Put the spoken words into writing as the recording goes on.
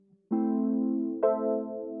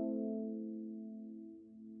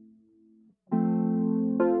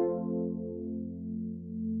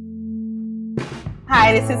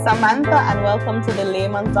Hi, this is Samantha, and welcome to the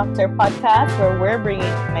Layman's Doctor podcast, where we're bringing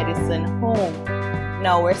medicine home.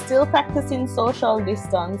 Now, we're still practicing social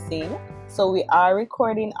distancing, so we are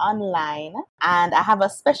recording online, and I have a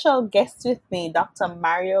special guest with me, Dr.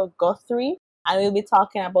 Mario Guthrie, and we'll be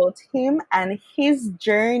talking about him and his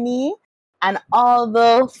journey and all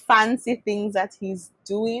the fancy things that he's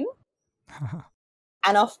doing.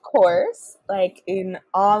 And of course, like in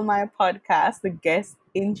all my podcasts, the guest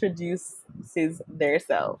introduces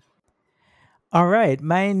themselves. All right,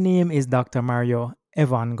 my name is Dr. Mario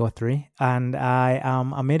Evan Guthrie, and I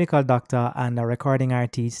am a medical doctor and a recording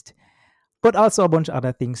artist, but also a bunch of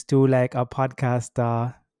other things too, like a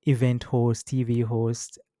podcaster, event host, TV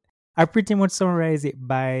host. I pretty much summarize it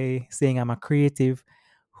by saying I'm a creative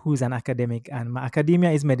who's an academic, and my academia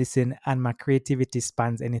is medicine, and my creativity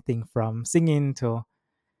spans anything from singing to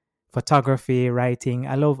photography, writing.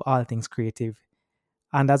 I love all things creative.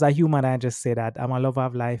 And as a human, I just say that I'm a lover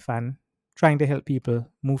of life and trying to help people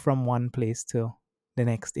move from one place to the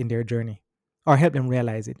next in their journey or help them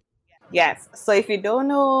realize it. Yes. So if you don't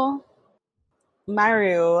know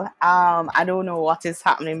Mario, I don't know what is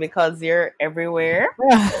happening because you're everywhere.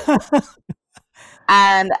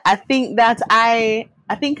 And I think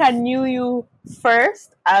I knew you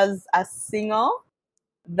first as a singer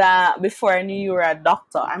that before I knew you were a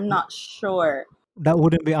doctor. I'm not sure. That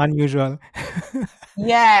wouldn't be unusual.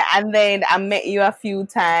 Yeah, and then I met you a few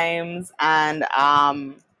times and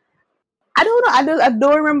I don't know. I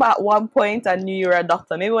don't remember at one point I knew you were a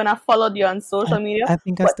doctor. Maybe when I followed you on I, social media. I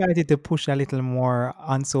think I But started to push a little more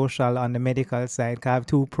on social on the medical side 'cause I have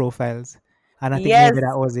two profiles. And I think maybe yes,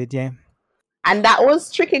 that was it, yeah. and that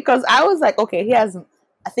was tricky because I was like, okay, he has.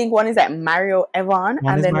 I think one is like Mario Evan, One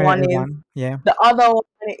and is then Maria one is Evan, yeah. the other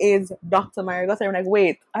one is Doctor Mario. Guthrie. I'm like,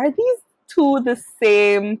 wait, are these two the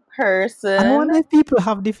same I person? wonder if people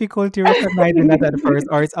have difficulty recognizing that at first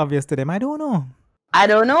or it's obvious to them. I don't know. I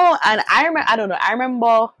don't know, and I remember. I don't know. I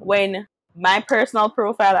remember when my personal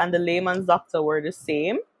profile and the layman's doctor were the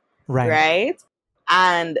same, Right, right?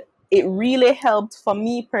 And it really helped for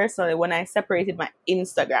me personally when I separated my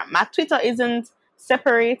Instagram. My Twitter isn't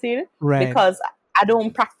separated right, because I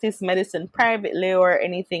don't practice medicine privately or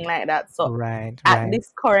anything like that. So right, at right.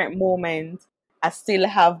 this current moment, I still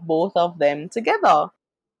have both of them together.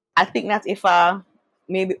 I think that if I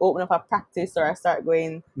maybe open up a practice or I start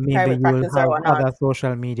going Maybe private you will practice or have whatnot, other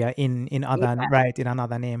social media in yeah. other right in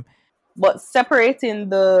another name. But separating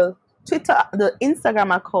the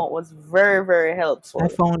Instagram account was very, very I helpful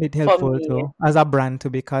found it for helpful me. too as a brand too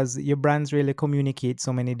because your brands really communicate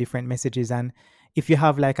so many different messages, and if you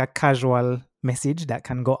have like a casual message that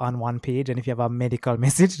can go on one page and if you have a medical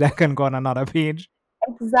message that can go on another page,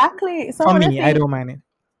 Exactly. So for when I me I think don't mind it.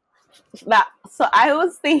 that, so I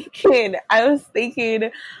was thinking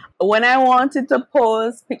when I wanted to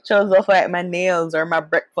post pictures of like my nails or my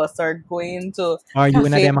breakfast or going to Or you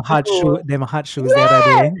in a cafe to them hot shoes the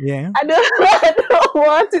other yeah, day, yeah. I don't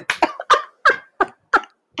want it.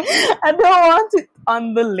 I don't want it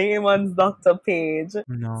on the layman's doctor page.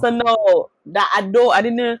 No. So no, I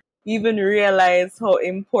didn't even realize how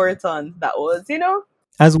important that was.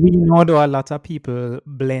 As we know, though, a lot of people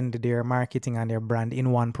blend their marketing and their brand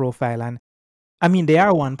in one profile. And I mean, they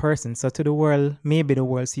are one person. So to the world, maybe the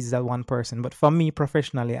world sees that one person. But for me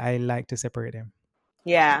professionally, I like to separate them.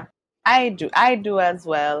 Yeah, I do as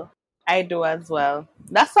well. I do as well.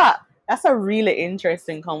 That's a really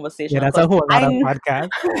interesting Yeah, conversation that's a because whole other podcast.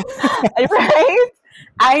 right.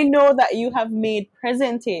 I know that you have made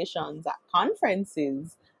presentations at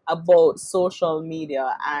conferences about social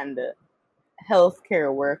media and healthcare I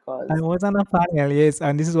workers. was on a panel, yes,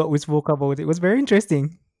 and this is what we spoke about. It was very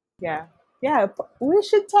interesting Yeah, yeah. We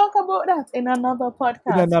should talk about that in another in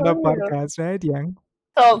podcast another for real. podcast, right, Yang?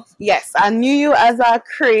 So yes, I knew you as a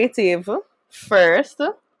creative first,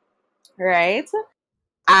 right?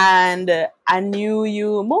 And I knew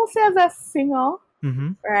you mostly as a singer,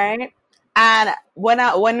 Mm-hmm. right? And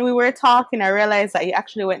when we were talking, I realized that you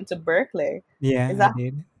actually went to Berkeley. Yeah, Is I that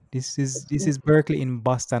did. This is Berkeley in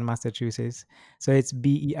Boston, Massachusetts. So it's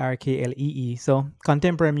Berklee. So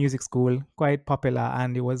contemporary music school, quite popular,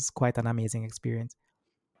 and it was quite an amazing experience.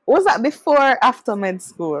 was that before or after med It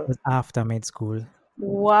school? was after med school.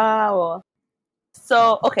 Wow.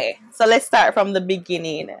 So okay, so let's start from the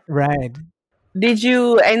beginning. Right. Did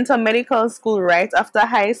you enter medical school right after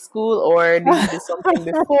high school, or did you do something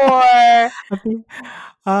before? Okay.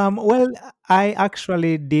 Well, I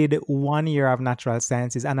actually did 1 year of natural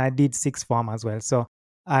sciences and I did sixth form as well. So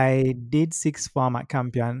I did sixth form at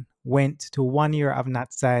Campion, went to 1 year of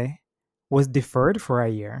nat sci, was deferred for a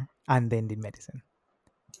year, and then did medicine.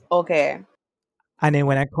 Okay. And then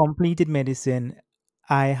when I completed medicine,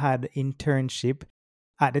 I had internship.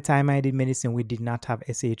 At the time I did medicine, we did not have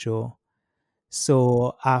SHO.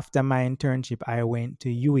 So after my internship, I went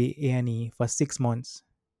to UA A&E for 6 months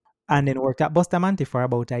and then worked at Bustamante for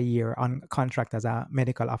about a year on contract as a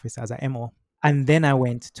medical officer, as a MO. And then I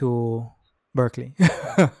went to Berkeley.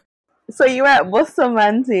 So you were at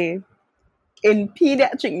Bustamante in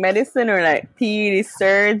pediatric medicine or like pedi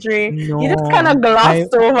surgery? You just kind No, of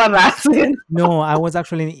glossed over that. I was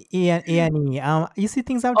actually in A&E. You see,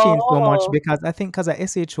 things have changed so much Oh, because I think because of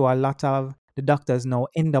SHO, a lot of the doctors now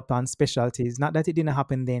end up on specialties. Not that it didn't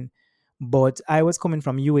happen then, but I was coming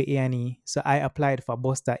from UA A&E, so I applied for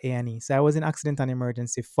Buster A&E. So I was in accident and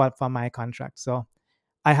emergency for my contract. So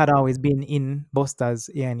I had always been in Buster's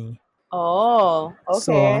A&E. oh,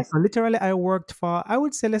 So, okay. so literally, I worked for, I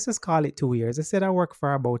would say, let's just call it 2 years. I said I worked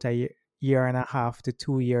for about a year and a half to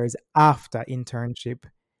 2 years after internship.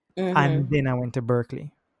 And Mm-hmm. then I went to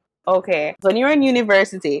Berkeley. Okay. So when you were in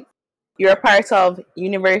university, you're a part of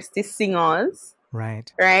university singers,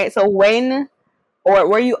 Right. right? So when or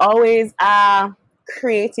were you always a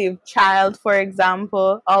creative child, for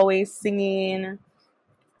example, always singing?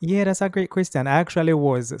 Yeah, that's a great question. I actually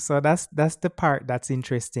was. So that's the part that's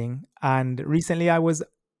interesting. And recently I was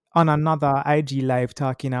on another IG live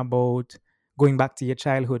talking about going back to your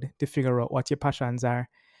childhood to figure out what your passions are.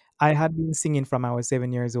 I had been singing from I was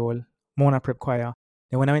 7 years old, Mona Prep Choir.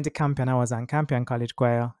 Then when I went to Campion, I was on Campion College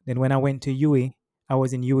Choir. Then when I went to UA, I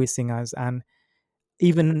was in UA Singers. And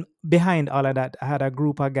even behind all of that, I had a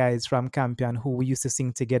group of guys from Campion who we used to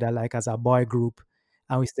sing together like as a boy group.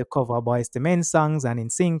 And we used to cover boys to men songs and in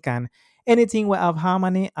sync and anything we have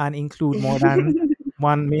harmony and include more than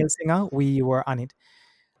one male singer, we were on it.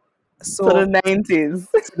 To So the 90s.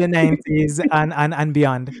 to the 90s and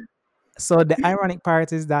beyond. So the ironic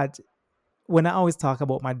part is that when I always talk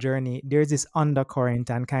about my journey, there's this undercurrent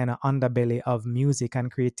and kind of underbelly of music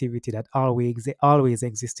and creativity that always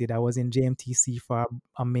existed. I was in JMTC for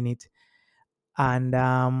a minute, and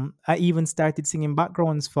I even started singing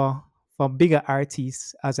backgrounds for bigger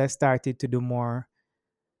artists as I started to do more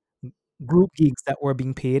group gigs that were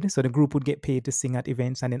being paid. So the group would get paid to sing at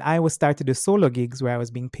events, and then I was started the solo gigs where I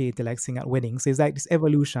was being paid to like sing at weddings. So it's like this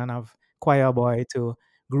evolution of choir boy to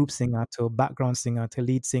group singer to background singer to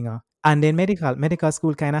lead singer. And then medical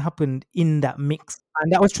school kind of happened in that mix.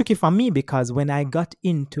 And that was tricky for me because when I got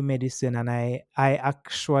into medicine and I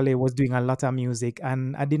actually was doing a lot of music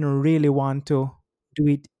and I didn't really want to do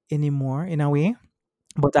it anymore in a way.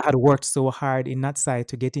 But I had worked so hard in that side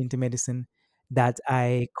to get into medicine that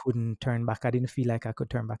I couldn't turn back. I didn't feel like I could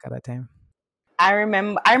turn back at that time. I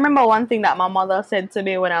remember one thing that my mother said to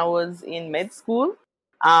me when I was in med school.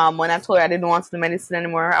 When I told her I didn't want to do medicine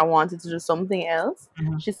anymore, I wanted to do something else.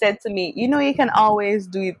 Mhm. She said to me, "You know, you can always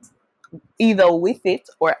do it either with it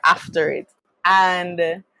or after it."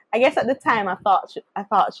 And I guess at the time I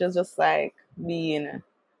thought she was just like being,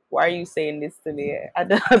 why are you saying this to me? I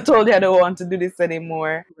told you I don't want to do this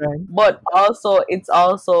anymore. Right. But also, it's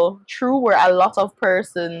also true where a lot of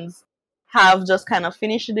persons have just kind of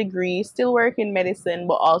finished a degree, still work in medicine,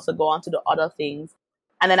 but also go on to do other things.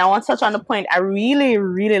 And then I want to touch on the point. I really,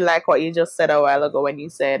 really like what you just said a while ago when you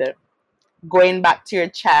said going back to your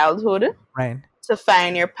childhood Right. to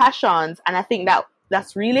find your passions. And I think that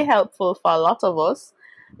that's really helpful for a lot of us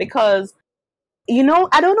because,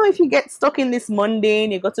 I don't know if you get stuck in this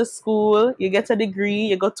mundane, you go to school, you get a degree,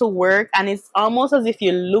 you go to work, and it's almost as if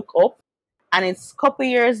you look up and it's a couple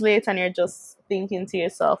years later and you're just thinking to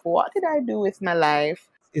yourself, what did I do with my life?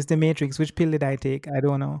 It's the Matrix. Which pill did I take? I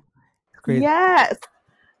don't know. It's crazy. Yes.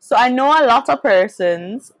 So I know a lot of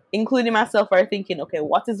persons, including myself, are thinking, okay,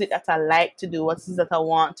 what is it that I like to do? What is it that I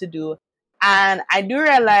want to do? And I do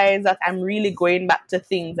realize that I'm really going back to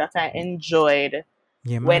things that I enjoyed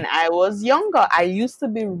Yeah, man. when I was younger. I used to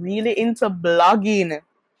be really into blogging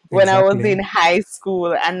when I was Exactly. in high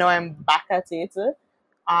school, and now I'm back at it.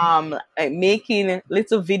 Like making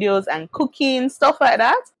little videos and cooking stuff like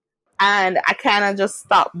that. And I kind of just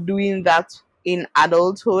stopped doing that in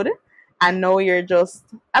adulthood. And now you're just,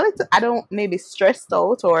 I don't, maybe stressed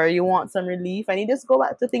out or you want some relief, and you just go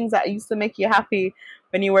back to things that used to make you happy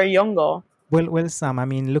when you were younger. Well, Sam. I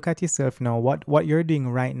mean, look at yourself now. What you're doing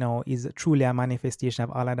right now is truly a manifestation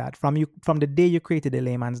of all of that. From the day you created the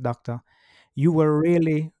layman's doctor, you were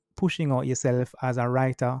really pushing out yourself as a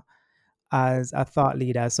writer, as a thought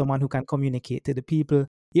leader, as someone who can communicate to the people.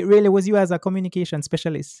 It really was you as a communication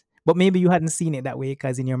specialist. But maybe you hadn't seen it that way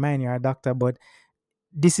because in your mind you're a doctor. But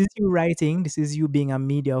this is you writing, this is you being a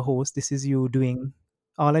media host, this is you doing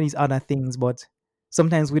all of these other things. But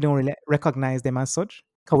sometimes we don't really recognize them as such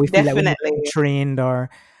because we feel like we're not being Definitely. trained or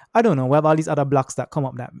I don't know. We have all these other blocks that come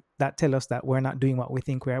up that tell us that we're not doing what we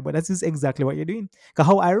think we are, but that's just exactly what you're doing. Cause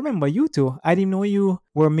how I remember you two, I didn't know you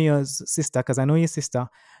were Mia's sister, because I know your sister.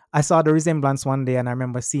 I saw the resemblance one day, and I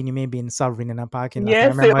remember seeing you maybe in Sovereign in a parking lot.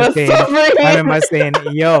 Yes, it was I suffering. remember saying,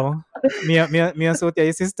 "Yo, Mia, Sotia,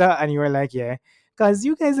 your sister," and you were like, "Yeah," because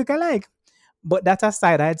you guys look alike. But that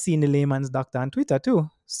aside, I had seen the layman's doctor on Twitter too,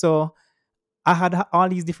 so I had all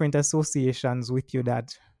these different associations with you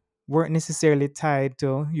that weren't necessarily tied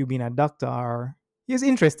to you being a doctor. Or it's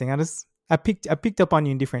interesting. I picked up on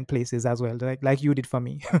you in different places as well, like you did for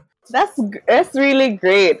me. That's really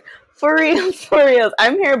great. For real, for real.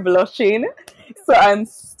 I'm here blushing, so I'm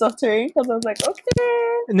stuttering because I was like,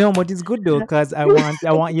 okay. No, but it's good though, because I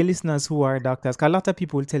want your listeners who are doctors. Cause a lot of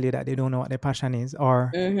people will tell you that they don't know what their passion is,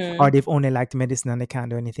 or Mm-hmm. they've only liked medicine and they can't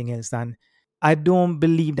do anything else. And I don't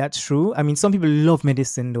believe that's true. I mean, some people love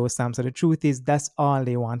medicine though, Sam. So the truth is that's all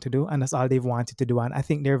they want to do, and that's all they've wanted to do. And I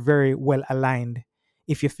think they're very well aligned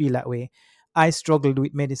if you feel that way. I struggled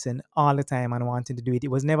with medicine all the time and wanted to do it. It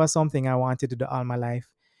was never something I wanted to do all my life.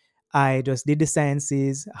 I just did the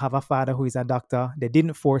sciences, have a father who is a doctor. They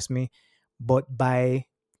didn't force me, but by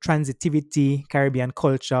transitivity, Caribbean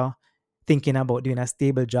culture, thinking about doing a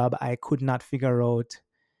stable job, I could not figure out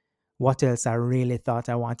what else I really thought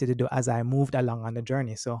I wanted to do as I moved along on the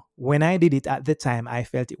journey. So when I did it at the time, I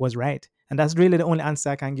felt it was right. And that's really the only answer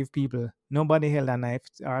I can give people. Nobody held a knife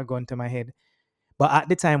or a gun to my head. But at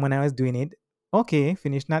the time when I was doing it, okay,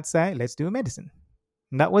 finish that side, let's do medicine.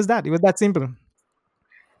 And that was that. It was that simple.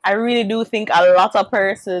 I really do think a lot of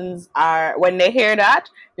persons are, when they hear that,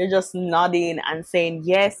 they're just nodding and saying,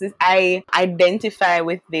 yes, I identify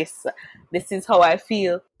with this. This is how I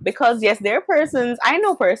feel. Because, yes, there are persons, I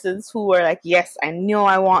know persons who are like, yes, I know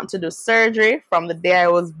I want to do surgery from the day I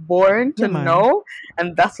was born Yeah, to man. know,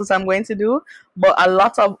 and that's what I'm going to do. But a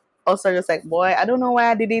lot of us are just like, boy, I don't know why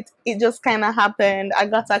I did it. It just kind of happened. I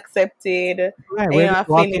got accepted, and, Right. We're just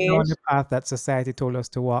I walking down the finished. path that society told us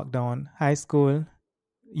to walk down. High school,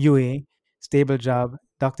 UA, stable job,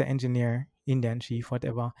 doctor, engineer, Indian chief,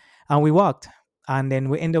 whatever. And we walked. And then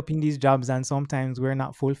we end up in these jobs, and sometimes we're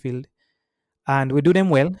not fulfilled. And we do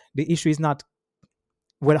them well. The issue is not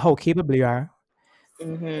well how capable you are.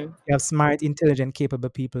 Hmm. You have smart, intelligent, capable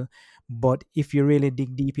people. But if you really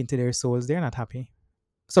dig deep into their souls, they're not happy.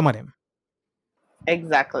 Some of them.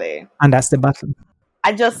 Exactly. And that's the battle.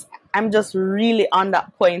 I'm just really on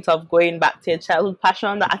that point of going back to your childhood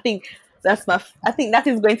passion. That I think that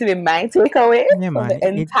is going to be my takeaway Yeah, from man. the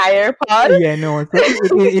entire pod. Yeah, no.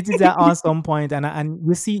 So it is an awesome point, and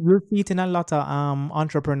you see it in a lot of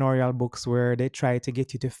entrepreneurial books where they try to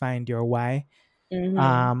get you to find your why, Hmm.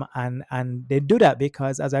 and they do that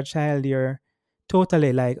because as a child you're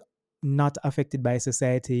totally like not affected by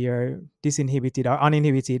society, you're disinhibited or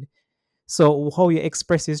uninhibited. So how you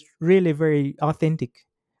express is really very authentic,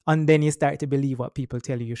 and then you start to believe what people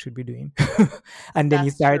tell you should be doing, and then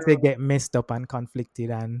you That's start to true. get messed up and conflicted,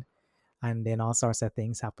 and then all sorts of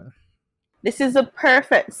things happen. This is a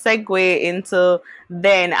perfect segue into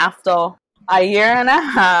then after a year and a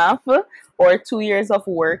half or 2 years of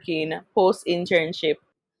working post internship.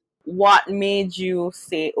 What made you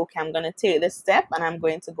say, okay, I'm going to take this step and I'm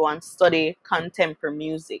going to go and study contemporary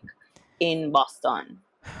music in Boston?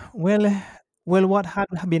 Well, well, what had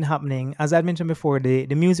been happening, as I mentioned before, the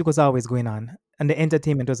music was always going on, and the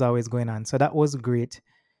entertainment was always going on. So that was great.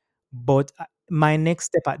 But my next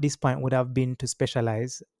step at this point would have been to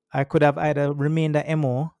specialize. I could have either remained at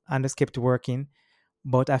MO and just kept working,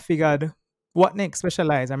 but I figured, what next?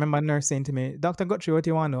 Specialize. I remember a nurse saying to me, Dr. Guthrie, what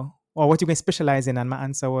do you want to? Or what you can specialize in? And my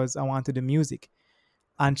answer was, I want to do music.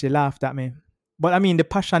 And she laughed at me. But I mean, the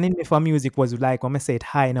passion in me for music was like, when I say it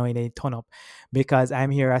high now, it ain't turn up. Because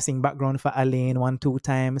I'm here, I sing background for Alain one, two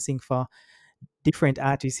times, sing for different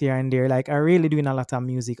artists here and there. Like, I really doing a lot of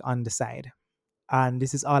music on the side. And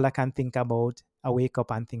this is all I can think about. I wake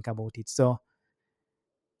up and think about it. So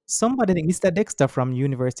somebody, Mr. Dexter from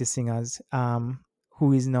University Singers,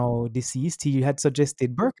 who is now deceased, he had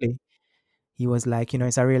suggested Berkeley. He was like,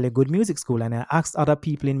 it's a really good music school. And I asked other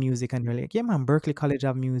people in music, and they're like, yeah, man, Berkeley College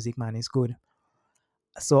of Music, man, it's good.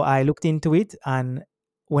 So I looked into it, and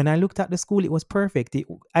when I looked at the school, it was perfect.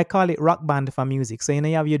 I call it rock band for music. So you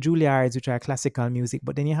have your Juilliards, which are classical music,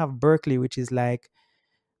 but then you have Berkeley, which is like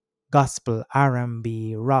gospel,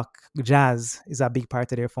 R&B, rock, jazz is a big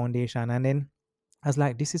part of their foundation. And then I was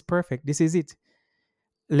like, this is perfect. This is it.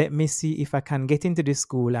 Let me see if I can get into this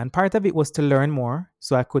school. And part of it was to learn more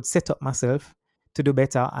so I could set up myself to do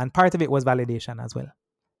better. And part of it was validation as well.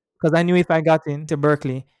 Because I knew if I got into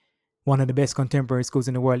Berkeley, one of the best contemporary schools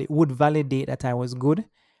in the world, it would validate that I was good.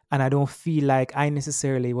 And I don't feel like I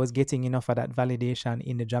necessarily was getting enough of that validation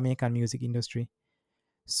in the Jamaican music industry.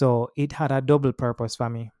 So it had a double purpose for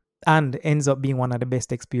me and ends up being one of the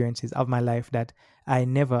best experiences of my life that I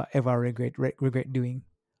never ever regret doing.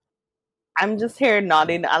 I'm just here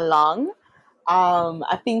nodding along.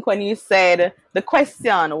 I think when you said the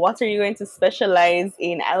question, what are you going to specialize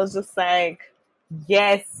in? I was just like,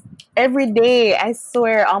 yes, every day. I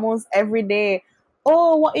swear, almost every day.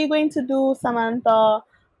 Oh, what are you going to do, Samantha?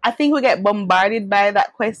 I think we get bombarded by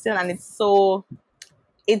that question, and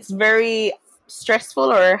it's very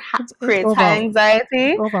stressful or It's creates high over it's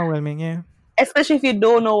anxiety, overwhelming, yeah. especially if you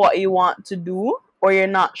don't know what you want to do or you're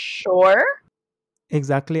not sure.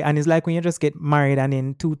 Exactly. And it's like when you just get married and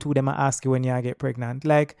then two them ask you when you get pregnant.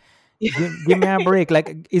 Like give me a break.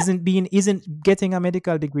 Like isn't getting a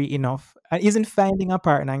medical degree enough? And isn't finding a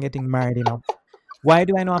partner and getting married enough? Why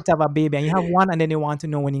do I not have to have a baby? And you have one and then you want to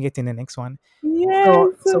know when you get in the next one. Yes,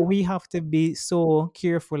 So we have to be so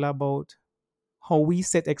careful about how we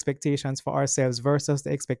set expectations for ourselves versus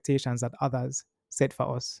the expectations that others set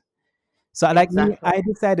for us. So like me, exactly. I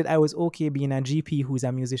decided I was okay being a GP who's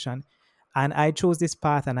a musician. And I chose this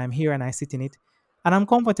path and I'm here and I sit in it. And I'm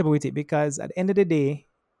comfortable with it because at the end of the day,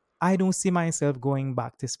 I don't see myself going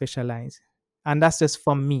back to specialize. And that's just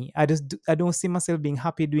for me. I don't see myself being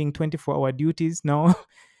happy doing 24-hour duties. No.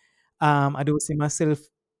 I don't see myself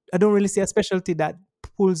I don't really see a specialty that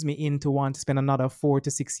pulls me in to want to spend another 4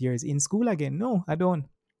 to 6 years in school again. No, I don't.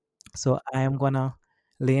 So I am gonna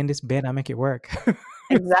lay in this bed and make it work.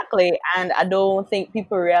 Exactly. And I don't think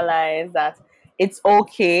people realize that it's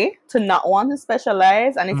okay to not want to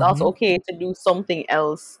specialize and it's also Hmm. okay to do something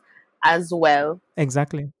else as well.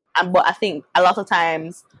 Exactly. But I think a lot of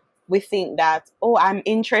times we think that, oh, I'm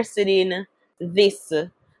interested in this.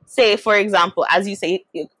 Say, for example, as you say,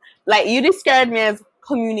 like you described me as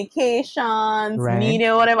communications, Right.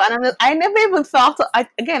 media, whatever. And I never even thought,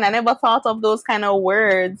 again, I never thought of those kind of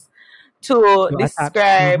words to To attach.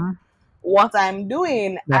 describe Hmm. what I'm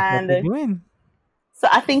doing. That's what we're And doing. so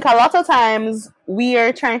I think a lot of times we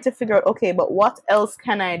are trying to figure out, okay, but what else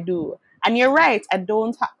can I do? And you're right.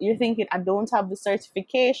 You're thinking, I don't have the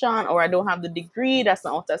certification or I don't have the degree. That's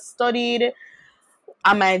not what I studied.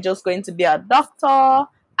 Am I just going to be a doctor? But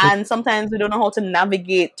And sometimes we don't know how to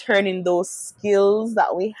navigate turning those skills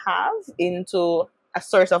that we have into a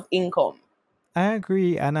source of income. I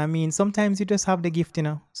agree. And I mean, sometimes you just have the gift, you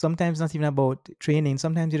know. Sometimes not even about training.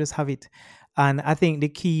 Sometimes you just have it. And I think the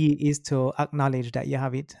key is to acknowledge that you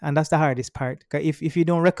have it. And that's the hardest part. 'Cause if you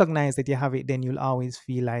don't recognize that you have it, then you'll always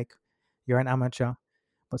feel like you're an amateur.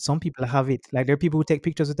 But some people have it. Like there are people who take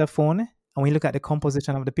pictures with their phone. And when you look at the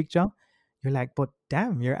composition of the picture, you're like, but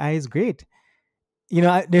damn, your eye is great. You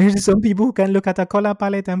know, there's some people who can look at a color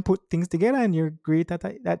palette and put things together, and you're great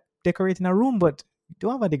at decorating a room, but you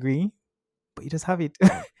don't have a degree, but you just have it.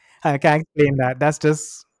 I can't explain that. That's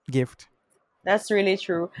just gift. That's really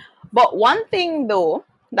true. But one thing though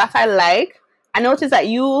that I like, I noticed that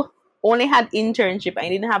you only had internship and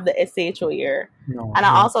you didn't have the SHO year. No, And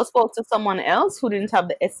I yeah. also spoke to someone else who didn't have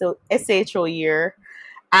the SHO year.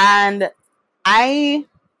 And I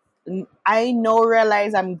I now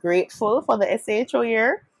realize I'm grateful for the SHO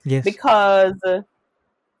year Yes. because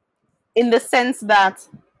in the sense that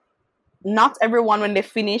not everyone when they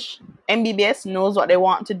finish MBBS knows what they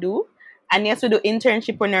want to do. And yes, we do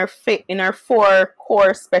internship in our four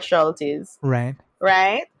core specialties, Right.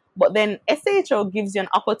 right? But then SHO gives you an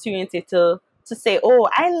opportunity to say, oh,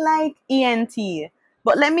 I like ENT,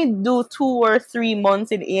 but let me do 2 or 3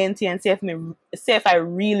 months in ENT and see if I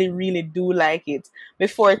really really do like it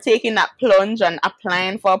before taking that plunge and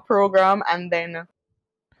applying for a program and then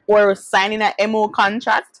or signing an MO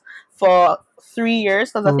contract for 3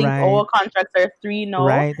 years because I think Right. our contracts are three now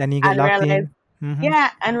Right. And you get and locked realize in. Hmm. yeah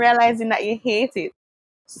and realizing that you hate it.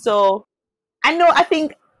 So I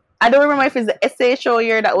think I don't remember if it's the SHO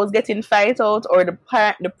year that was getting fight out or the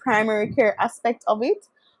primary care aspect of it,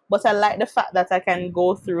 but I like the fact that I can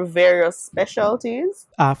go through various specialties,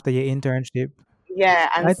 After your internship. yeah,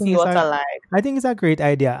 and I think see it's what a I like. I think it's a great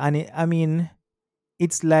idea. And I mean,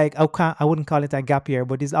 it's like I wouldn't call it a gap year,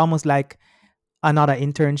 but it's almost like another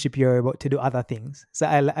internship year but to do other things. So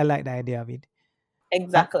I like the idea of it. Uh,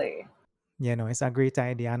 Exactly. you know, it's a great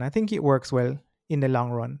idea, and I think it works well in the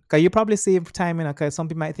long run. Cause you probably save time, you know. Cause some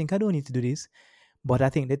people might think I don't need to do this, but I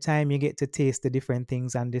think the time you get to taste the different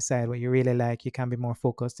things and decide what you really like, you can be more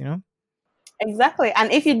focused. You know. Exactly.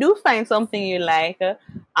 And if you do find something you like,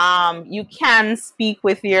 you can speak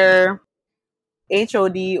with your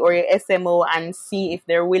HOD or your SMO and see if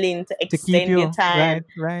they're willing to To keep extend your you time. right,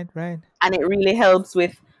 right, right. And it really helps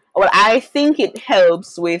with, well, I think it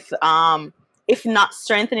helps with if not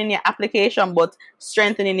strengthening your application, but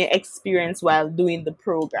strengthening your experience while doing the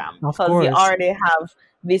program. Of Because you course. already have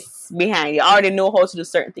this behind. You already know how to do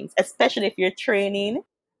certain things, especially if you're training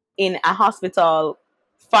in a hospital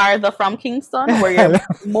farther from Kingston where you're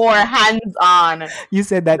more hands on You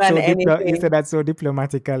said that than so you anything. said that so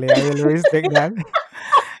diplomatically. I really respect that.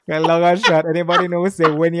 Well, long or short, anybody knows say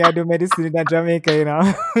when you do medicine in Jamaica,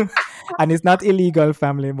 and it's not illegal,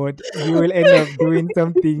 family, but you will end up doing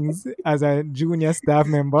some things as a junior staff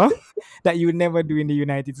member that you would never do in the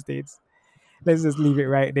United States. Let's just leave it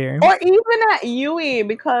right there. Or even at UE,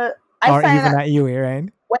 because I Or find even that at UA, right?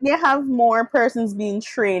 when you have more persons being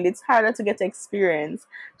trained, it's harder to get experience.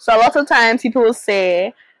 So a lot of times people will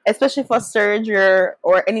say, especially for surgery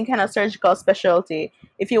or any kind of surgical specialty,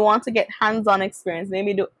 if you want to get hands-on experience,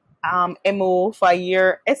 maybe do MO for a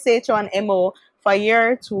year, SHO and MO for a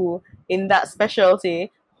year or two in that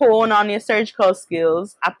specialty, hone on your surgical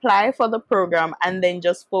skills, apply for the program, and then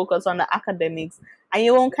just focus on the academics. And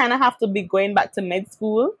you won't kind of have to be going back to med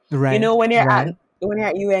school. You Right, know, right, when you're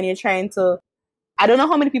at UE and you're trying to, I don't know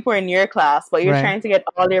how many people are in your class, but you're right. trying to get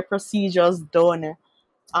all their procedures done.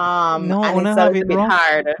 No, And wanna it's a have it little bit rough.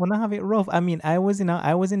 hard. Wanna have it rough. I mean, I was in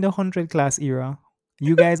the 100 class era.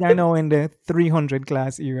 You guys are now in the 300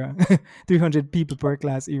 class era. 300 people per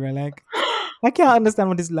class era. Like, I can't understand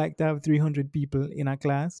what it's like to have 300 people in a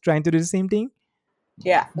class trying to do the same thing.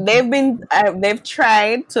 Yeah, they've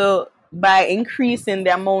tried to by increasing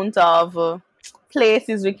the amount of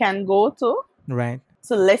places we can go Right.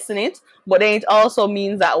 to lessen it. But then it also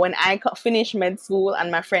means that when finish med school and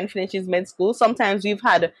my friend finishes med school, sometimes we've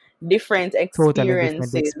had different Totally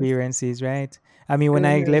different experiences. experiences, right? I mean, when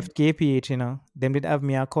I Hmm. left KPH, them did have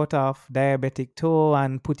me a cut off diabetic toe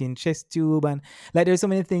and put in chest tube, and like there's so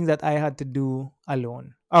many things that I had to do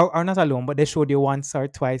alone, or not alone, but they showed you once or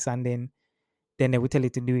twice, and then they would tell you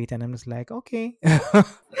to do it, and I'm just like, okay.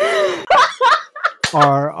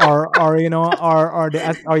 Or or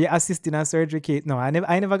you assisting a surgery case. No, I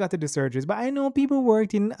never got to do surgeries, but I know people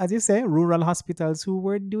worked in, as you say, rural hospitals who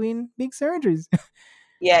were doing big surgeries.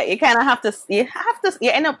 Yeah, you kind of you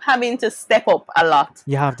end up having to step up a lot.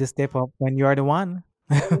 You have to step up when you are the one.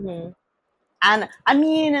 Hmm. And I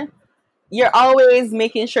mean, you're always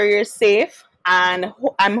making sure you're safe. And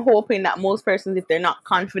I'm hoping that most persons, if they're not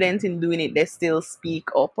confident in doing it, they still speak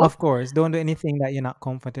up. Of course, don't do anything that you're not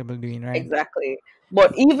comfortable doing, right? Exactly.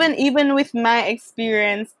 But even with my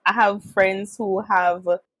experience, I have friends who have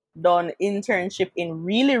done internship in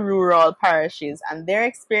really rural parishes, and their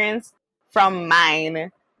experience from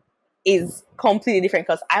mine is completely different.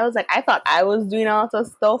 Because I thought I was doing a lot of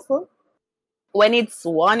stuff. When it's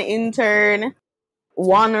one intern,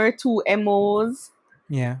 one or two MOs,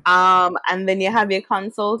 Yeah, and then you have your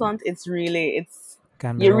consultant, it's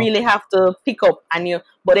can be you rough. really have to pick up,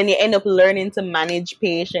 but then you end up learning to manage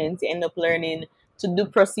patients, you end up learning to do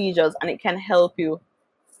procedures, and it can help you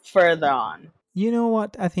further on. You know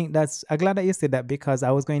what? I think I'm glad that you said that, because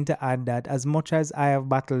I was going to add that as much as I have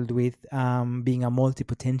battled with being a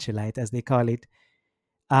multi-potentialite, as they call it,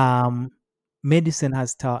 um, medicine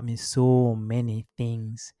has taught me so many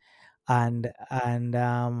things, and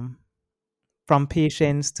from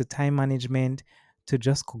patience to time management to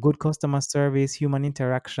just good customer service, human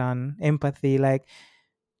interaction, empathy, like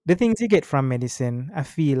the things you get from medicine, I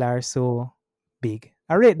feel are so big.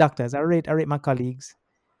 I rate doctors. I rate my colleagues.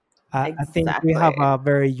 I think we have Exactly. a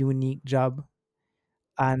very unique job,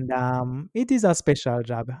 and it is a special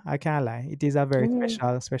job. I can't lie. It is a very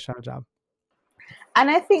Mhm. special job. And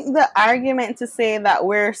I think the argument to say that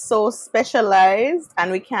we're so specialized and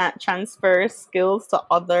we can't transfer skills to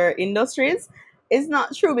other industries is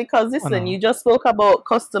not true, because Oh listen, no. you just spoke about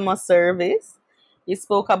customer service, you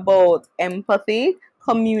spoke about empathy,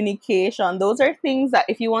 communication. Those are things that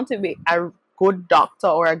if you want to be a good doctor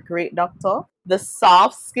or a great doctor, the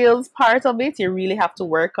soft skills part of it, you really have to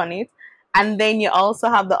work on it. And then you also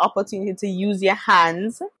have the opportunity to use your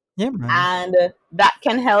hands, Yeah, man. and that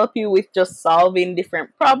can help you with just solving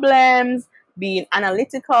different problems, being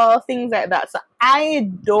analytical, things like that. So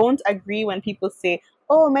I don't agree when people say,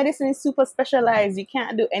 oh, medicine is super specialized, you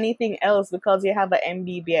can't do anything else because you have an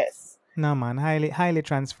MBBS. No, man. Highly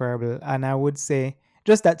transferable, and I would say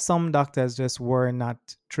just that some doctors just were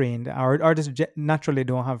not trained, or just naturally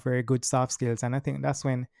don't have very good soft skills, and I think that's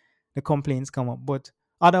when the complaints come up. But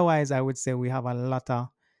otherwise, I would say we have a lot of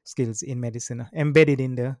skills in medicine embedded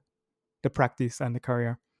in the practice and the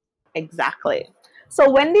career. Exactly. So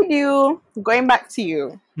when did you, going back to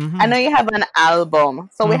you, I Mm-hmm. know you have an album,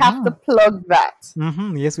 so we have to Mm-hmm. plug that.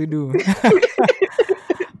 Mm-hmm. Yes, we do.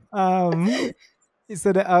 um,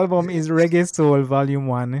 So the album is Reggae Soul Volume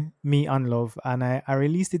 1, Me and Love, and I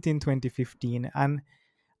released it in 2015. And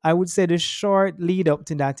I would say the short lead up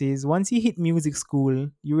to that is once you hit music school,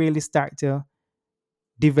 you really start to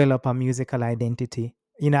develop a musical identity.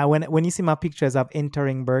 You know, when you see my pictures of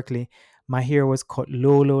entering Berkeley, my hair was cut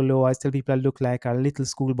low, low, low. I tell people I look like a little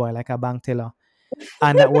schoolboy, like a bank teller.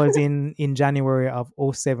 And that was in January of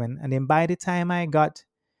 '07. And then by the time I got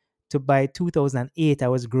to by 2008, I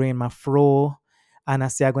was growing my fro. And I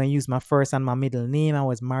said I'm going to use my first and my middle name. I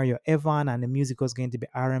was Mario Evan, and the music was going to be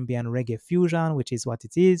R&B and reggae fusion, which is what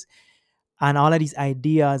it is. And all of these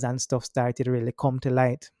ideas and stuff started to really come to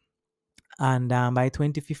light. And by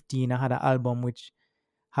 2015, I had an album which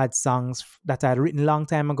had songs that I had written a long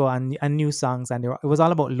time ago, and new songs. And it was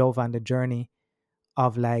all about love and the journey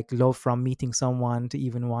of like love from meeting someone to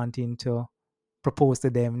even wanting to propose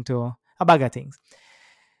to them, to a bag of things.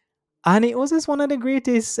 And it was just one of the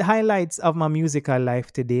greatest highlights of my musical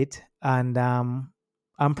life to date. And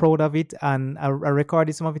I'm proud of it. And I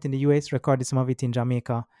recorded some of it in the US, recorded some of it in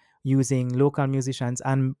Jamaica using local musicians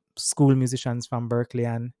and school musicians from Berkeley.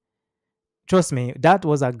 And trust me, that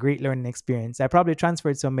was a great learning experience. I probably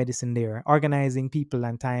transferred some medicine there, organizing people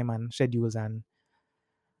and time and schedules and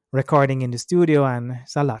recording in the studio. And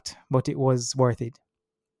it's a lot, but it was worth it.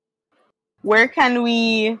 Where can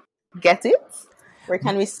we get it? Where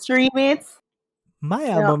can we stream it? My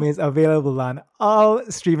Yeah. album is available on all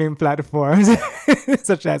streaming platforms,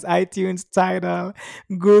 such as iTunes, Tidal,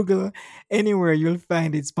 Google, anywhere you'll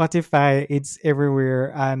find it. Spotify, it's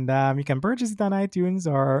everywhere. And you can purchase it on iTunes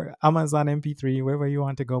or Amazon MP3, wherever you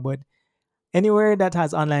want to go. But anywhere that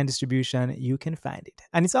has online distribution, you can find it.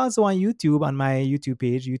 And it's also on YouTube, on my YouTube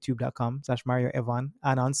page, youtube.com/Mario Evan,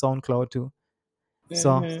 and on SoundCloud too.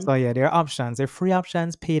 So, Hmm. so yeah, there are options. There are free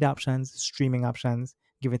options, paid options, streaming options.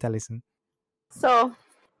 Give it a listen. So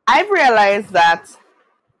I've realized that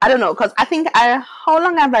I don't know because I think I how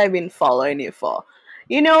long have I been following you for?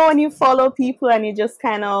 You know, when you follow people and you just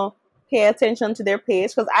kind of pay attention to their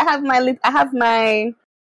page because I have my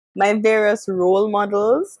various role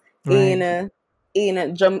models Right, in in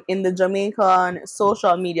the Jamaican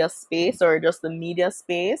social media space or just the media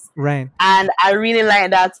space, right. and I really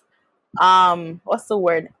like that. What's the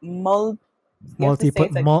word? You have to say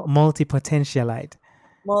it like Multi potentialite.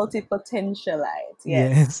 multi potentialite.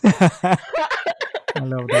 Yes. Yes. I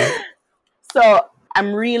love that. So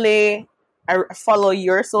I follow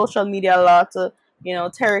your social media a lot. You know,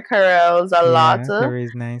 Terry Carroll's a lot. Yeah, Terry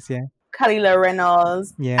is nice. Yeah. Kalila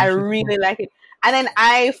Reynolds. Yeah, I she's cool. really like it. And then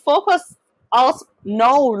I focus also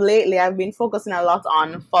no lately I've been focusing a lot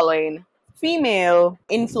on following female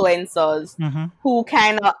influencers Mm-hmm. who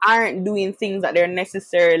kind of aren't doing things that they're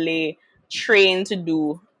necessarily trained to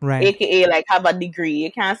do, Right. aka like have a degree.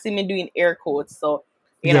 You can't see me doing air quotes, so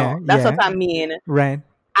you Yeah, know that's what yeah. I mean. Right.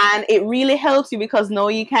 And it really helps you because now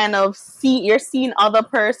you kind of you're seeing other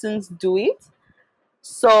persons do it,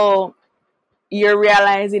 so you're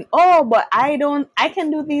realizing, oh, but I can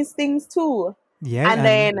do these things too. Yeah, And and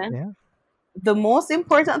then yeah. the most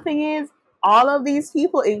important thing is all of these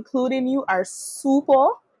people, including you, are super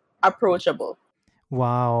approachable.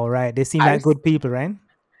 Wow, right. They seem like I've good people, right?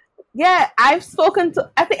 Yeah, I've spoken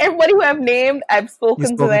to I think everybody who I've named, I've You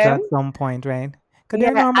spoken to spoken to them. at some point, right? Cause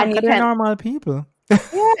they're Yeah, normal. and Cause they're normal people.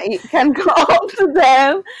 you can go up to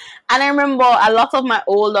them. And I remember a lot of my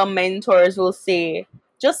older mentors will say,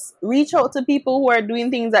 just reach out to people who are doing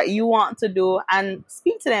things that you want to do and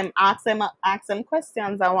speak to them, ask them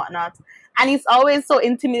questions and whatnot. And it's always so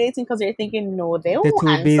intimidating because you're thinking, no, they They're won't too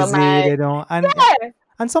answer busy. my They don't. yeah,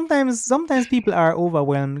 And sometimes people are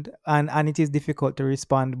overwhelmed, and it is difficult to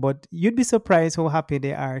respond. But you'd be surprised how happy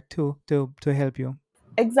they are to help you.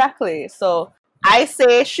 exactly. So I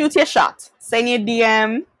say shoot your shot. Send your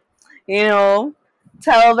DM, you know,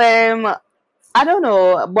 tell them I don't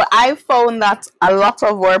know, but I found that a lot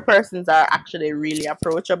of our persons are actually really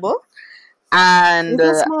approachable. And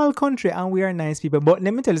It's a small country, and we are nice people. But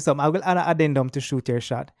let me tell you something. I will add an addendum to shoot your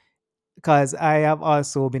shot, because I have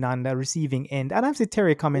also been on the receiving end, and I've seen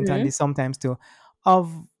Terry comment on mhm, this sometimes too,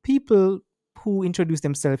 of people who introduce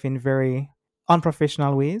themselves in very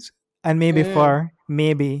unprofessional ways, and maybe mm, for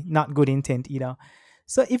maybe not good intent either.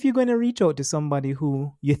 So if you're going to reach out to somebody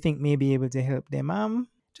who you think may be able to help them,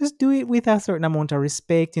 just do it with a certain amount of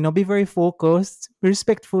respect. You know, be very focused, be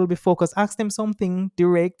respectful, be focused. Ask them something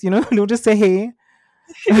direct. You know, don't just say hey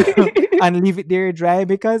and leave it there dry,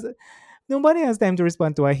 because nobody has time to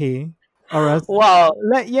respond to a hey, or else, wow.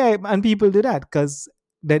 like, yeah, and people do that because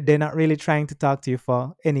they're not really trying to talk to you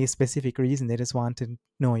for any specific reason. They just want to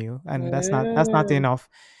know you, and that's not Mm. enough.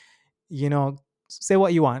 You know, say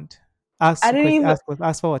what you want. I didn't even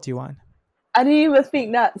Ask for what you want. I didn't even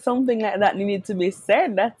think that something like that needed to be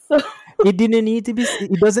said. That's so. It didn't need to be.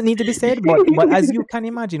 It doesn't need to be said. But as you can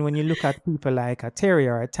imagine, when you look at people like a Terry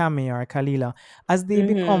or a Tammy or a Kalila, as they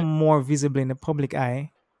become Hmm. more visible in the public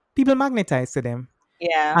eye, people magnetize to them,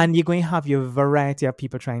 Yeah. and you're going to have your variety of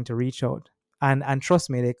people trying to reach out. And trust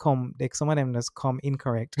me, they come. Like some of them just come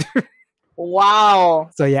incorrect. Wow.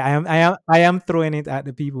 So yeah, I am throwing it at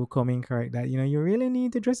the people who come incorrect. That you really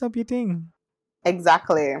need to dress up your thing.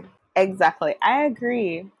 Exactly. Exactly. I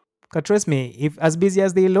agree. Cause trust me, if as busy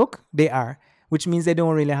as they look, they are, which means they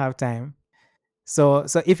don't really have time. So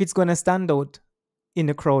if it's gonna stand out in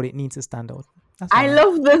the crowd, it needs to stand out. That's I all. I'm,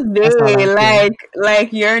 love this that's all day. I'm saying.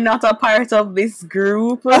 Like you're not a part of this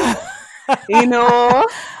group. You know, All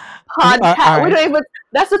podcast. We right. don't even.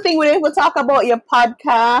 That's the thing. We don't even talk about your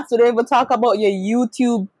podcast. We don't even talk about your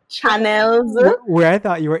YouTube channels. Where I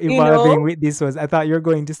thought you were You evolving know. with this was, I thought you were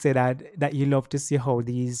going to say that you love to see how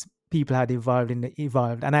these people had evolved,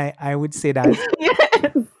 and I would say that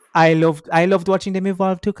Yes. I loved watching them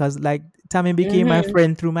evolve too, because like Tammy became my Hmm.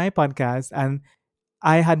 friend through my podcast, and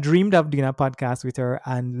I had dreamed of doing a podcast with her,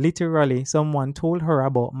 and literally someone told her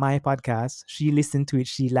about my podcast. She listened to it,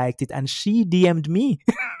 she liked it, and she DM'd me.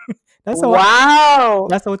 that's how Wow.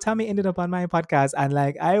 that's how Tammy ended up on my podcast, and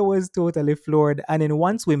like I was totally floored. And then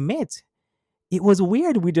once we met, it was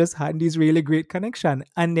weird. We just had this really great connection,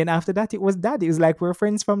 and then after that, it was that. It was like we're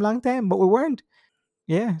friends from a long time, but we weren't.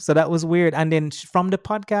 Yeah, so that was weird. And then from the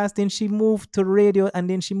podcast, then she moved to radio, and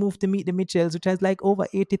then she moved to Meet the Mitchells, which has like over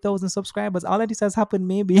 80,000 subscribers. All of this has happened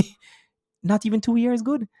maybe not even 2 years.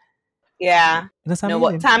 Good. Yeah. That's No,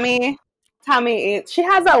 but amazing. Tammy is, she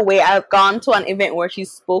has a way. I've gone to an event where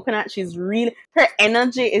she's spoken at. She's really, her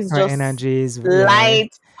energy is Her just energy is, yeah.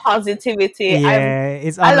 light positivity. Yeah,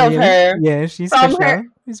 it's I love unreal. her. Yeah, she's From her special.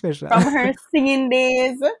 She's special. from her singing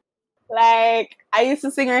days. Like I used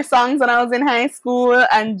to sing her songs when I was in high school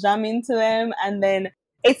and jam into them, and then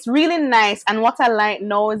it's really nice. And what I like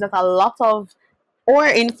now is that a lot of our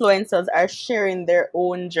influencers are sharing their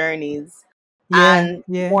own journeys Yeah, and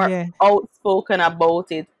yeah, more yeah. outspoken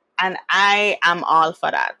about it, and I am all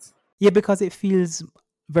for that. Yeah, because it feels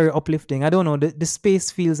very uplifting. I don't know, the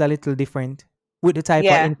space feels a little different with the type of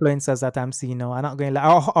Yeah, influencers that I'm seeing now. I'm not going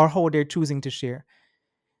like, or how they're choosing to share.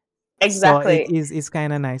 So it exactly. is, it's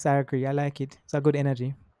kind of nice. I agree. I like it. It's a good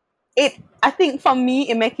energy. It I think for me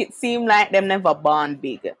it make it seem like them never born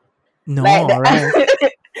big. Like No, right.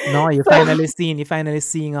 the, No, so you're finally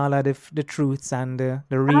seeing all of the truths and the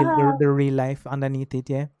real life underneath it.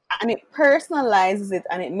 Yeah. and it personalizes it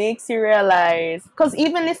and it makes you realize, because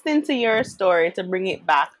even listening to your story, to bring it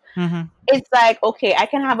back, Mm-hmm. it's like, okay, I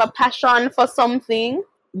can have a passion for something,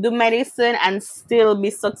 do medicine, and still be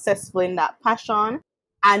successful in that passion.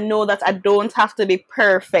 And know that I don't have to be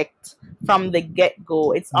perfect from the get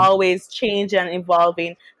go. It's always changing and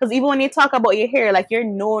evolving. Because even when you talk about your hair, like you're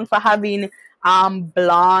known for having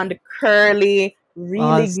blonde, curly, All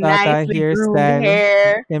really sort of nicely groomed hairstyle.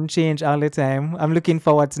 hair. Them change all the time. I'm looking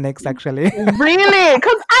forward to next actually. Really?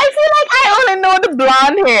 Because I feel like I only know the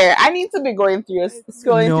blonde hair. I need to be scrolling through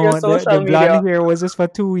your No, the social blonde media. hair was just for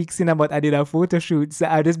 2 weeks in, but I did a photo shoot. So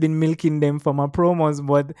I've just been milking them for my promos.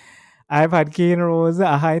 But I've had cane rolls,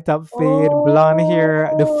 a high top fade, blonde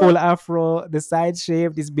hair, the Oh, full afro, the side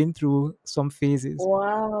shaved. It's been through some phases.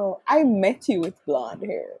 wow. I met you with blonde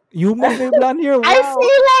hair. You met me with blonde hair? I Wow.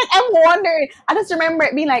 feel like I'm wondering. I just remember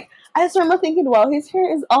it being like, I just remember thinking, wow, his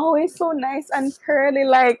hair is always so nice and curly.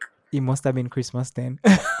 Like, It must have been Christmas then.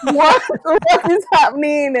 what is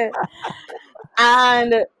happening?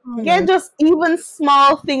 And Oh, yeah, yeah. just even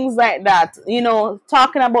small things like that.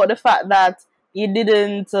 Talking about the fact that you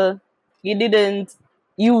didn't, you didn't,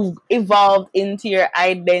 you evolved into your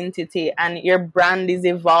identity, and your brand is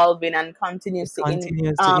evolving and It continues to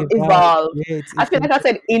continues to evolve. evolve. Yeah, I it feel like I continues.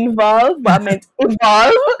 said involve, but I meant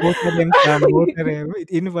evolve. Both of them, Sam, both of them. It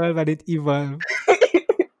involve and it evolve.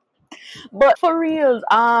 But for real,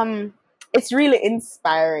 it's really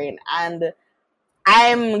inspiring, and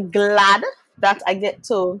I'm glad that I get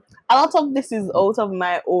to. A lot of this is out of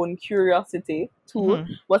my own curiosity too, Mhm.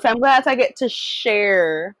 but I'm glad I get to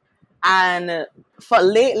share. And for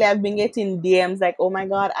lately, I've been getting DMs like, "Oh my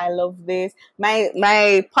god, I love this." My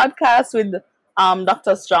podcast with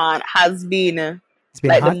Dr. Strong has been It's been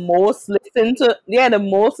like the hot, most listened to. Yeah, the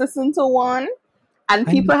most listened to one, and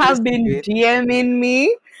I need people to have listen to been it. DMing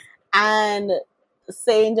me and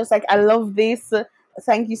saying just like, I love this,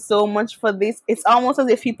 thank you so much for this. It's almost as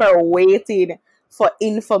if people are waiting for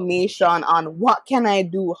information on what can I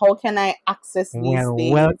do, how can I access these Well,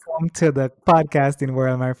 things. welcome to the podcasting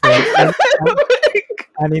world, my friend.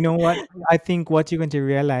 And you know what? I think what you're going to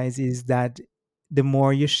realize is that the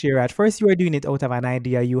more you share, at first you were doing it out of an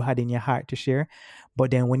idea you had in your heart to share,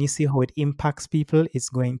 but then when you see how it impacts people,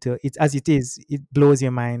 it's as it is, it blows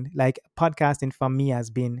your mind. Like podcasting for me has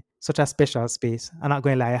been such a special space. I'm not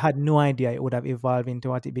going to lie, I had no idea it would have evolved into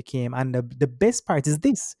what it became. And the best part is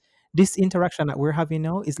this interaction that we're having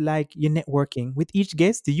now is like you're networking with each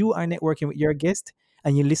guest. You are networking with your guest,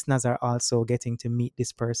 and your listeners are also getting to meet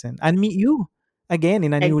this person and meet you again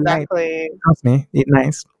in a new light. Exactly. Trust me, it's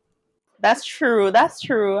nice. That's true. That's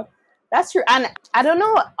true. That's true. And I don't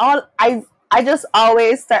know. I just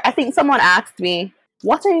always start. I think someone asked me,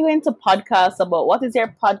 "What are you going to podcast about? What is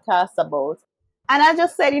your podcast about?" And I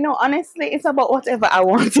just said, honestly, it's about whatever I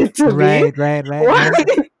want it to be. Right, right, right,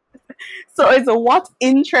 right. So it's what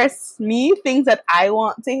interests me, things that I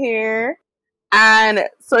want to hear. And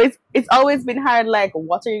so it's always been hard, like,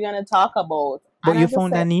 what are you gonna talk about? But And you I just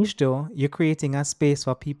found a said, niche though. You're creating a space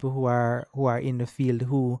for people who are in the field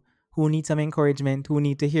who need some encouragement, who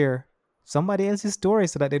need to hear somebody else's story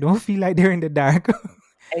so that they don't feel like they're in the dark.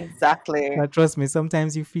 exactly. But trust me,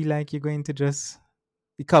 sometimes you feel like you're going to just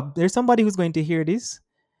because there's somebody who's going to hear this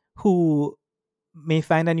who may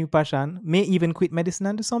find a new passion, may even quit medicine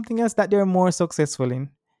and do something else that they're more successful in.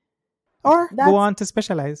 Or go That's on to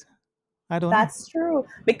specialize. I don't know. That's true.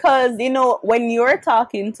 Because, when you're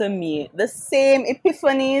talking to me, the same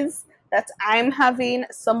epiphanies that I'm having,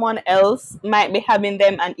 someone else might be having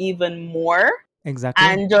them and even more. Exactly.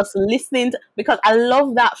 And just listening because I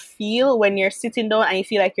love that feel when you're sitting down and you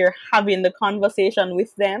feel like you're having the conversation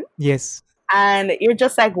with them. Yes. And you're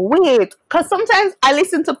just like, wait. Because sometimes I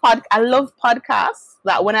love podcasts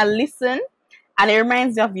that when I listen, and it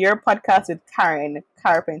reminds me of your podcast with Karen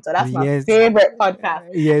Carpenter. That's my Yes. favorite podcast.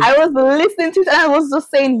 Yes. I was listening to it and I was just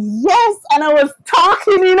saying yes, and I was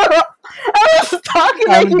talking, I was talking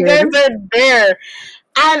like I'm you dead. guys are there,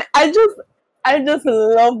 and I just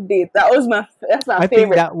loved it. That's my I think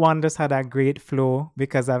favorite. that one just had a great flow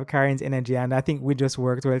because of Karen's energy, and I think we just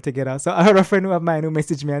worked well together. So I had a friend of mine who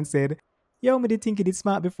messaged me and said, "Yo, me did think you did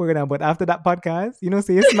smart before now, but after that podcast,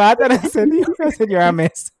 say you're smart." And I said, you're a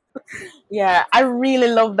mess." Yeah, I really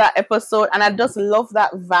love that episode, and I just love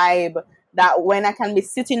that vibe. That when I can be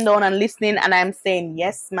sitting down and listening, and I'm saying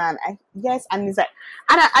yes, man, yes, and it's like,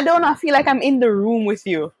 and I don't know, I feel like I'm in the room with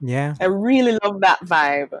you. Yeah. I really love that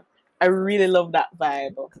vibe. I really love that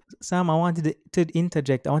vibe. Sam, I wanted to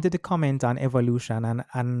interject. I wanted to comment on evolution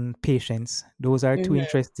and patience. Those are two Hmm.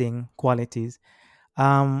 interesting qualities.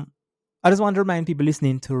 Um, I just want to remind people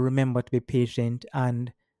listening to remember to be patient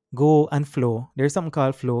and go and flow. There's something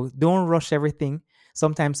called flow. Don't rush everything.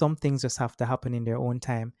 Sometimes some things just have to happen in their own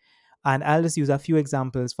time. And I'll just use a few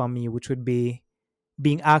examples for me, which would be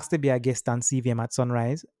being asked to be a guest on CVM at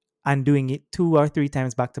Sunrise and doing it 2 or 3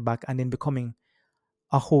 times back to back and then becoming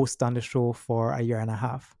a host on the show for a year and a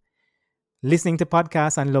half. Listening to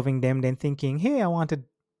podcasts and loving them, then thinking, hey, I wanted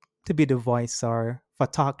to be the voice or for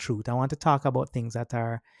talk truth. I want to talk about things that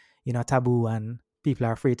are, taboo and people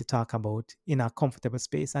are afraid to talk about in a comfortable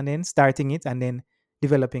space. And then starting it and then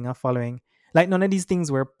developing a following. Like none of these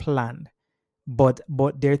things were planned, but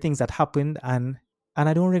they're things that happened and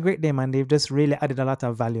I don't regret them and they've just really added a lot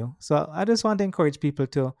of value. So I just want to encourage people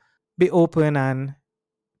to be open and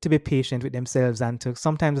to be patient with themselves and to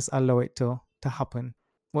sometimes just allow it to happen,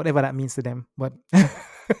 whatever that means to them. But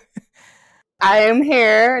I am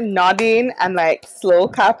here nodding and like slow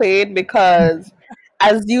clapping because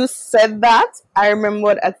as you said that, I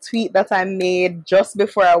remembered a tweet that I made just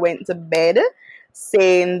before I went to bed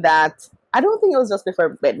saying that I don't think it was just before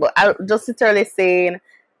bed, but I just literally saying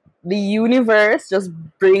the universe just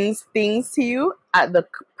brings things to you at the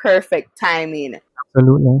perfect timing.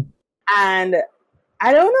 absolutely. And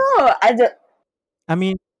I don't know. I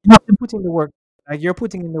mean, you have to put in the work. Like you're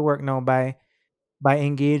putting in the work now by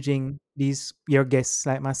engaging these your guests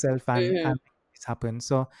like myself and Mhm. making this happen.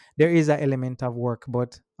 So there is an element of work,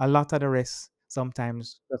 but a lot of the rest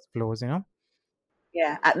sometimes just flows.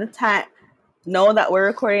 Yeah, at the time, know that we're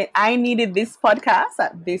recording, I needed this podcast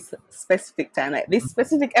at this specific time, like this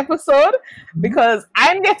specific episode, Mhm. because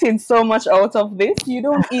I'm getting so much out of this. You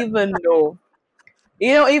don't even know.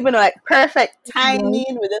 You don't even know, like perfect Right.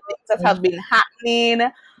 timing with the things that have been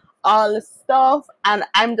happening, all the stuff, and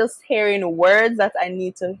I'm just hearing words that I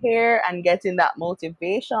need to hear and getting that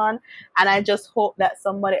motivation. And I just hope that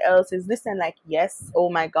somebody else is listening, like, yes, oh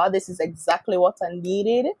my God, this is exactly what I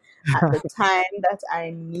needed at the time that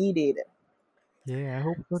I needed. Yeah, I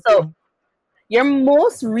hope so So too. your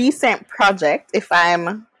most recent project, if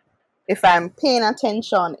I'm paying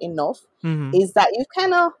attention enough, Hmm. is that you've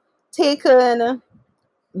kind of taken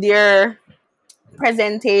your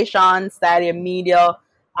presentation style, your media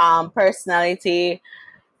personality,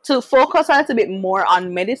 to focus a little bit more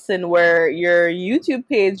on medicine, where your YouTube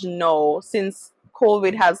page now, since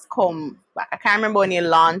COVID has come back, I can't remember when you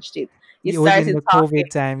launched it. You It was in started the talking. COVID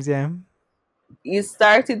times, yeah. You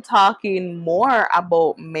started talking more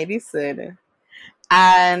about medicine,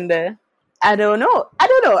 and I don't know. I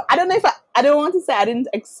don't know if I don't want to say I didn't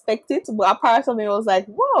expect it, but a part of me was like,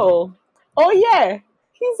 "Whoa, oh yeah,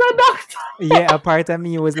 he's a doctor." Yeah, a part of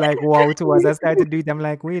me was like, wow, too. As I started to do it, I'm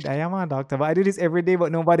like, wait, I am a doctor. But I do this every day,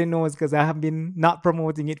 but nobody knows because I have been not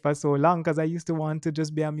promoting it for so long because I used to want to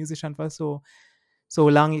just be a musician for so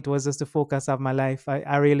long. It was just the focus of my life.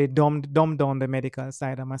 I really dumbed down the medical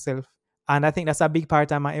side of myself. And I think that's a big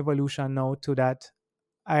part of my evolution now to that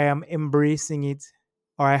I am embracing it,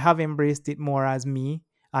 or I have embraced it more as me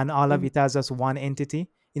and all of Mhm. it as just one entity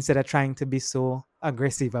instead of trying to be so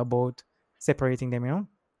aggressive about separating them, you know?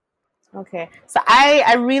 Okay, so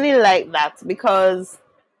I really like that, because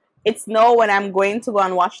it's no, when I'm going to go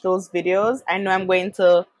and watch those videos, I know I'm going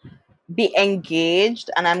to be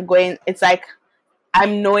engaged, and it's like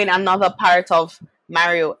I'm knowing another part of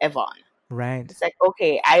Mario Evan. Right. It's like,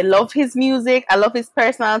 okay, I love his music, I love his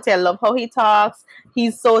personality, I love how he talks.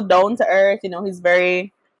 He's so down to earth, he's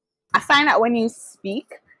very, I find that when you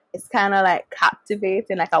speak, it's kind of like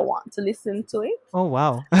captivating, like I want to listen to it, Oh,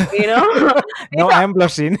 wow. you know? No, It's I'm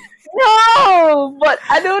blushing. no, but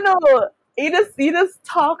I don't know. He just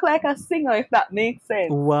talk like a singer, if that makes sense.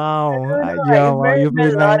 I Wow. don't know. Yeah, It's wow. very You've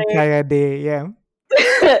made my melodic. entire day. Yeah.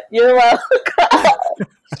 You're welcome.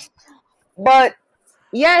 But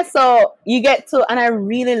yeah, so you get to, and I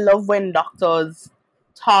really love when doctors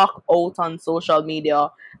talk out on social media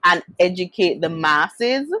and educate the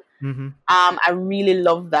masses. Mm-hmm. I really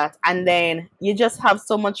love that, and then you just have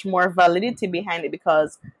so much more validity behind it,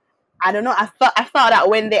 because I don't know. I thought that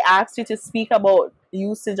when they asked you to speak about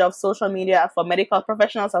usage of social media for medical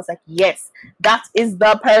professionals, I was like, yes, that is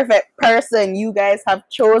the perfect person. You guys have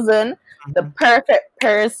chosen the Mm-hmm. perfect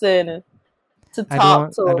person to I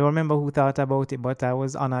talk don't I to. don't remember who thought about it, but I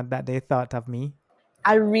was honored that they thought of me.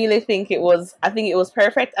 I really think it was. I think it was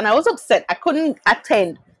perfect, and I was upset I couldn't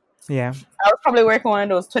attend. Yeah. I was probably working one of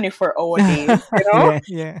those 24-hour days, Yeah,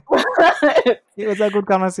 yeah. It was a good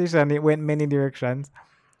conversation. It went many directions.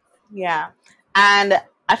 Yeah. And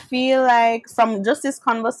I feel like from just this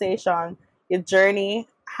conversation, your journey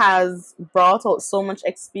has brought out so much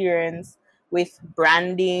experience with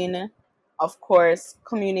branding, of course,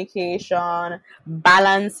 communication,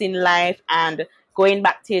 balance in life, and going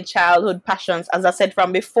back to your childhood passions. As I said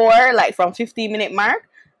from before, like from 15-minute mark,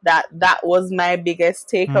 that was my biggest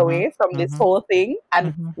Mm-hmm. takeaway from this Mm-hmm. whole thing. And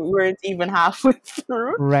Mm-hmm. we weren't even halfway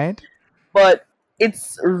through. Right? But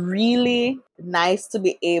it's really nice to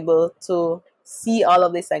be able to see all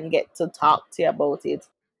of this and get to talk to you about it.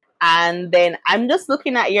 And then I'm just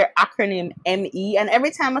looking at your acronym ME, and every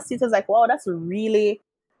time I see it, it's like, wow, that's really,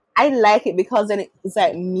 I like it, because then it's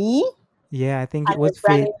like me, Yeah, I think and it you're was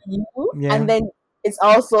fate. branding you, Yeah. and then it's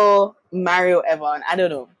also Mario Evan. I don't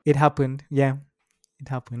know. It happened. Yeah, it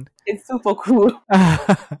happened. It's super cool.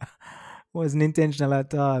 Wasn't intentional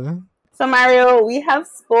at all. So, Mario, we have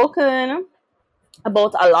spoken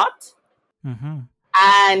about a lot, Mm-hmm.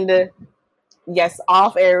 and yes,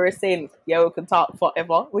 off air we're saying, yeah, we could talk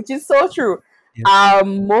forever, which is so true. Yes.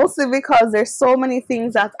 Mostly because there's so many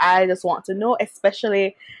things that I just want to know,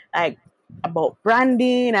 especially like about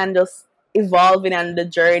branding and just evolving and the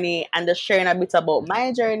journey, and just sharing a bit about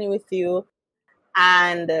my journey with you.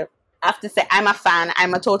 And I have to say, I'm a fan.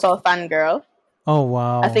 I'm a total fangirl. Oh, I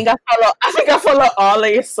wow. think I follow. I think I follow all of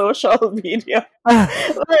your social media.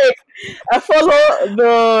 Like I follow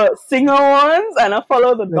the singer ones and I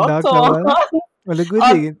follow the The doctor doctor one. ones. Well, the good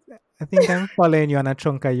On thing is, I think I'm following you on a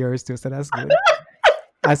chunk of yours too, so that's good.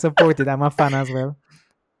 I support it. I'm a fan as well.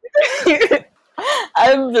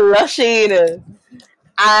 I'm blushing,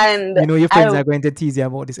 and You know your friends I. are going to tease you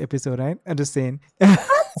about this episode, right? I'm just saying.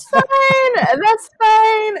 That's fine. That's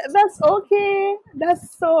fine. That's okay.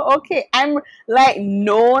 That's so okay. I'm like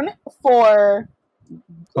known for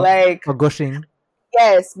for, like, for gushing.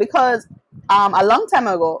 yes, because a long time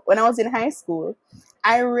ago when I was in high school,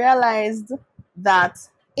 I realized that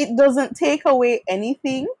it doesn't take away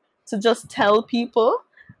anything to just tell people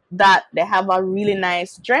that they have a really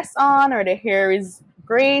nice dress on, or their hair is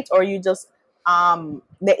great, or you just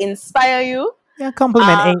they inspire you. Yeah, Um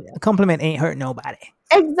compliment ain't hurt nobody.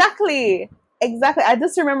 exactly. Exactly. I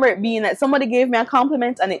just remember it being that somebody gave me a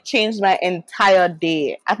compliment and it changed my entire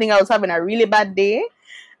day. I think I was having a really bad day,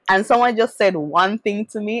 and someone just said one thing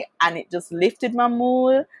to me and it just lifted my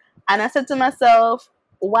mood. And I said to myself,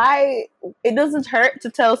 why, it doesn't hurt to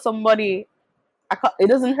tell somebody, it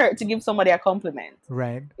doesn't hurt to give somebody a compliment,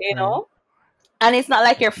 Right, you right. know? And it's not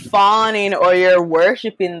like you're fawning or you're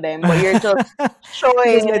worshiping them, but you're just You're just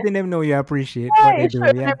showing, letting them know you appreciate what yeah, they you're do.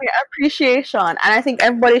 showing Yeah. them your appreciation. And I think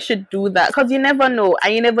everybody should do that because you never know,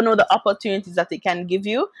 and you never know the opportunities that it can give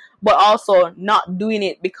you, but also not doing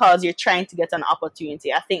it because you're trying to get an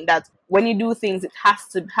opportunity. I think that when you do things, it has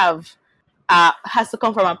to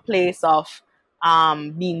come from a place of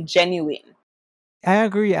being genuine. I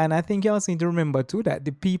agree. And I think you also need to remember too that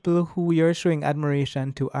the people who you're showing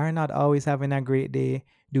admiration to are not always having a great day,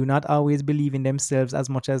 do not always believe in themselves as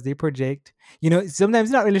much as they project.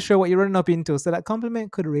 Sometimes you're not really sure what you're running up into. So that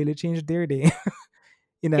compliment could really change their day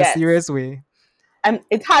in a Yes, serious way. and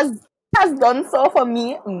it has done so for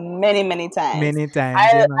me many many times. Many times,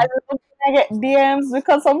 I love when I get DMs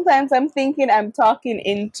because sometimes I'm thinking I'm talking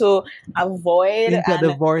into a void, into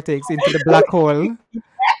the and vortex, into the black hole.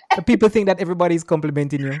 People think that everybody's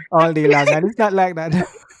complimenting you all day long, and it's not like that.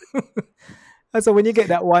 And so when you get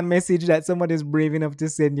that one message that someone is brave enough to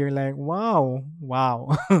send, you're like, wow, wow.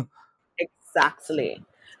 exactly.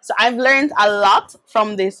 So I've learned a lot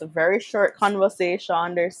from this very short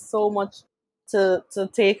conversation. There's so much to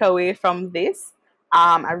take away from this.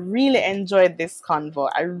 I really enjoyed this convo.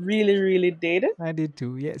 I really, really did. I did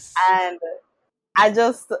too, yes. And I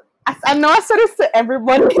just, I know I said this to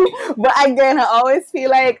everybody, but again, I always feel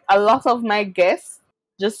like a lot of my guests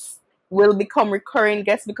just will become recurring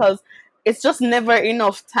guests because it's just never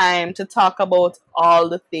enough time to talk about all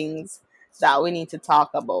the things that we need to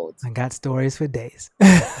talk about. I got stories for days.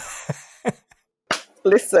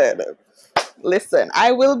 Listen, listen,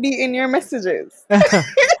 I will be in your messages.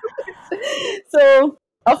 So,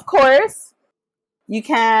 of course,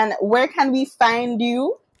 where can we find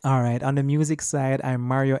you? All right. On the music side, I'm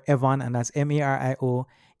Mario Evon, and that's MarioEvon.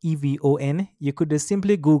 You could just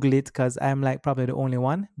simply Google it because I'm like probably the only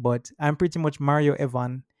one, but I'm pretty much Mario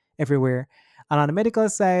Evon everywhere. And on the medical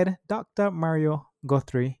side, Dr. Mario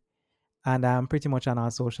Guthrie. And I'm pretty much on our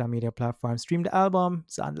social media platforms. Stream the album,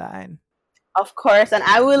 it's online. Of course, and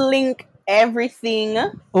I will link everything.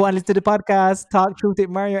 Oh, and listen to the podcast, Talk Truth with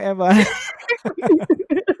Mario Evon.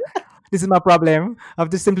 This is my problem. I have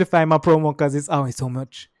to simplify my promo because it's always so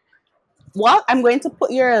much. Well, I'm going to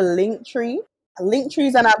put your link tree. Link tree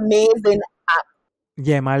is an amazing app.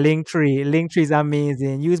 Yeah, my link tree. Link tree is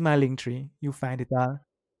amazing. Use my link tree. You find it all.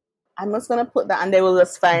 I'm just gonna put that, and they will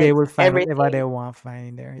just They find will find whatever they everything. want to find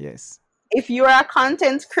in there. Yes. If you are a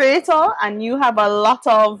content creator and you have a lot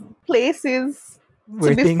of places to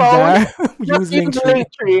Where be things found, are, just use use link tree. link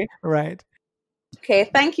tree. Right. Okay,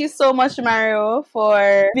 thank you so much, Mario,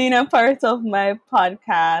 for being a part of my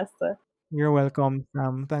podcast. You're welcome.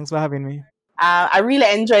 Thanks for having me. I really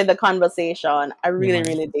enjoyed the conversation. I Yeah, really, man.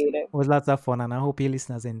 really did. It was lots of fun, and I hope your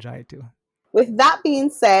listeners enjoy too. With that being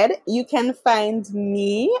said, you can find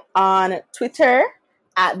me on Twitter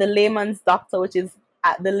at the Layman's Doctor, which is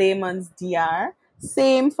at the Layman's Dr.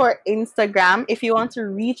 Same for Instagram. If you want to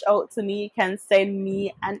reach out to me, you can send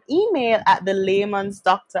me an email at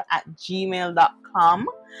thelaymansdoctor@gmail.com.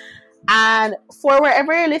 And for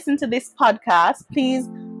wherever you listen to this podcast, please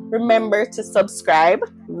remember to subscribe,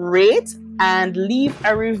 rate, and leave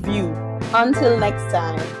a review. Until next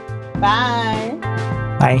time, bye.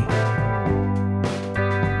 Bye.